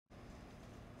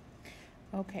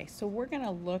Okay, so we're going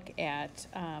to look at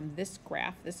this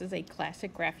graph. This is a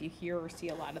classic graph you hear or see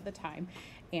a lot of the time,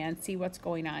 and see what's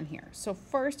going on here. So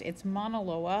first, it's Mauna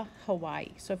Loa, Hawaii.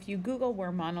 So if you Google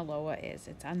where Mauna Loa is,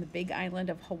 it's on the big island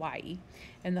of Hawaii,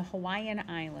 and the Hawaiian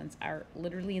Islands are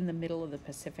literally in the middle of the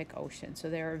Pacific Ocean. So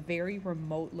they're a very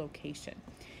remote location.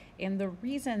 And the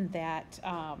reason that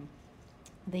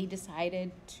they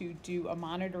decided to do a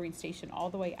monitoring station all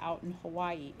the way out in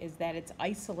Hawaii is that it's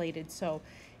isolated. So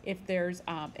if there's,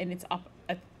 and it's up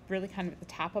at really kind of at the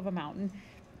top of a mountain,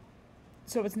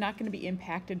 so it's not going to be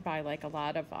impacted by like a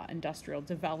lot of industrial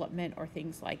development or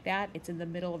things like that. It's in the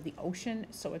middle of the ocean,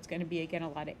 so it's going to be, again, a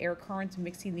lot of air currents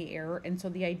mixing the air. And so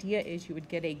the idea is you would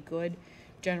get a good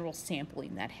general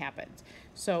sampling that happens.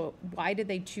 So why did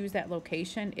they choose that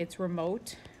location? It's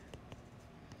remote.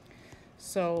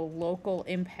 So local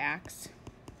impacts,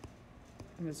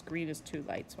 and this green is too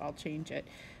light, so I'll change it,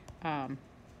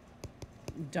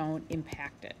 don't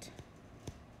impact it.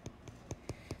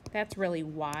 That's really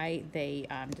why they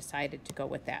decided to go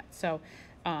with that. So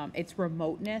its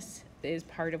remoteness is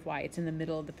part of why it's in the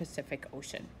middle of the Pacific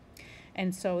Ocean.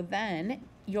 And so then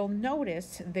you'll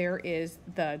notice there is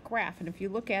the graph, and if you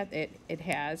look at it, it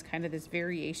has kind of this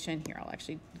variation here. I'll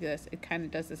actually do this. It kind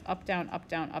of does this up, down, up,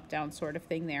 down, up, down sort of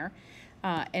thing there.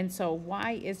 And so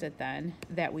why is it then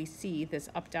that we see this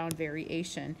up-down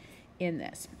variation in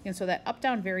this? And so that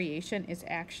up-down variation is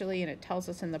actually, and it tells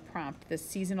us in the prompt, the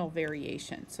seasonal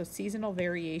variation. So seasonal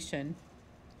variation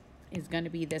is going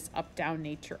to be this up-down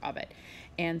nature of it.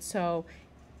 And so,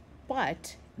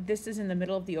 but this is in the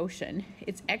middle of the ocean.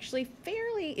 It's actually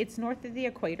it's north of the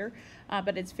equator,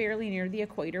 but it's fairly near the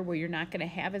equator where you're not going to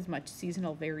have as much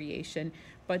seasonal variation,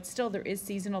 but still there is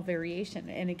seasonal variation.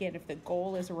 And again, if the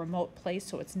goal is a remote place,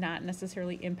 so it's not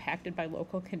necessarily impacted by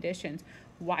local conditions,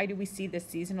 why do we see this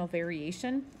seasonal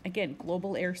variation? Again,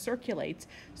 global air circulates.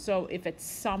 So if it's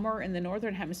summer in the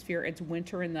northern hemisphere, it's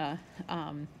winter in the,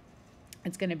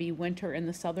 it's going to be winter in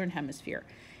the southern hemisphere.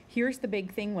 Here's the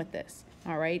big thing with this,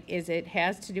 all right, is it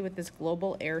has to do with this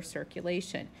global air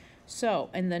circulation. So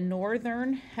in the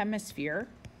northern hemisphere,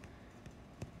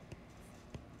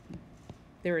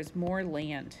 there is more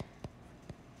land,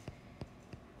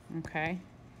 okay?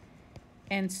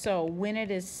 And so when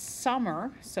it is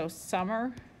summer, so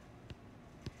summer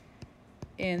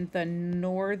in the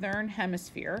northern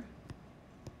hemisphere,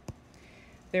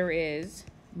 there is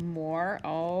more,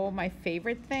 oh, my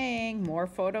favorite thing, more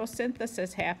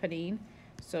photosynthesis happening.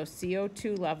 So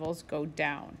CO2 levels go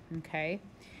down, okay?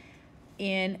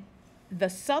 In the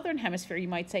southern hemisphere, you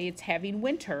might say it's having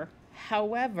winter.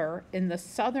 However, in the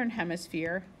southern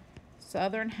hemisphere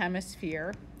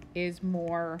is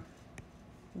more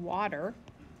water.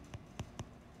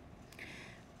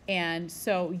 And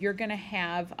so you're going to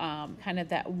have kind of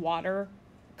that water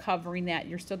covering that.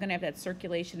 You're still going to have that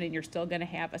circulation, and you're still going to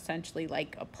have essentially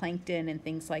like a plankton and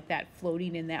things like that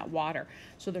floating in that water.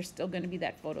 So there's still going to be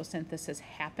that photosynthesis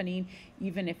happening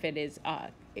even if it is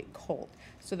cold.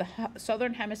 So the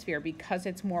southern hemisphere, because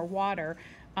it's more water,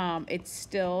 it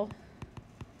still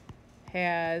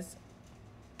has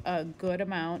a good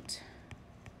amount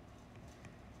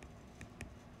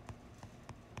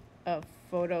of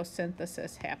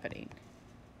photosynthesis happening.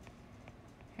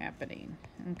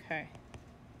 Okay.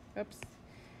 Oops.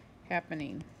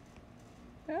 Happening.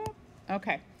 Oh,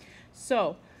 okay.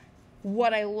 So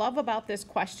what I love about this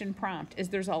question prompt is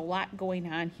there's a lot going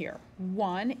on here.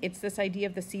 One, it's this idea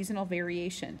of the seasonal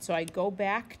variation. So I go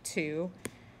back to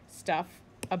stuff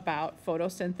about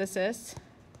photosynthesis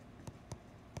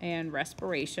and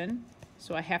respiration.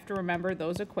 So I have to remember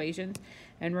those equations.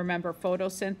 And remember,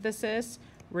 photosynthesis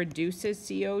reduces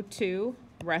CO2.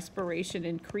 Respiration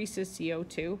increases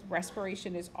CO2.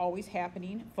 Respiration is always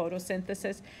happening.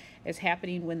 Photosynthesis is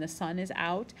happening when the sun is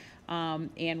out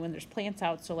and when there's plants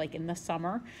out, so like in the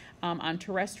summer on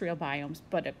terrestrial biomes.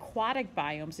 But aquatic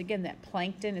biomes, again, that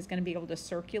plankton is going to be able to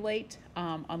circulate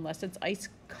unless it's ice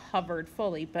covered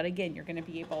fully. But again, you're going to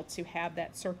be able to have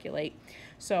that circulate.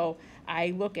 So I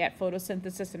look at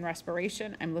photosynthesis and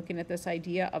respiration. I'm looking at this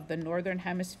idea of the northern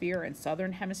hemisphere and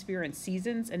southern hemisphere and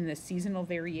seasons and the seasonal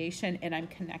variation, and I'm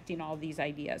connecting all these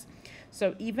ideas.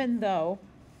 So even though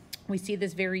we see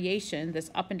this variation,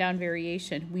 this up and down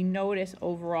variation, we notice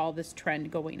overall this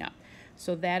trend going up.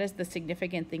 So that is the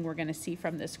significant thing we're going to see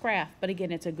from this graph. But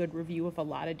again, it's a good review of a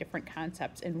lot of different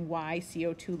concepts and why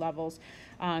CO2 levels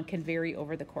can vary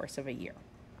over the course of a year.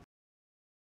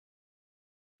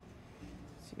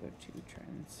 CO2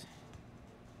 trends.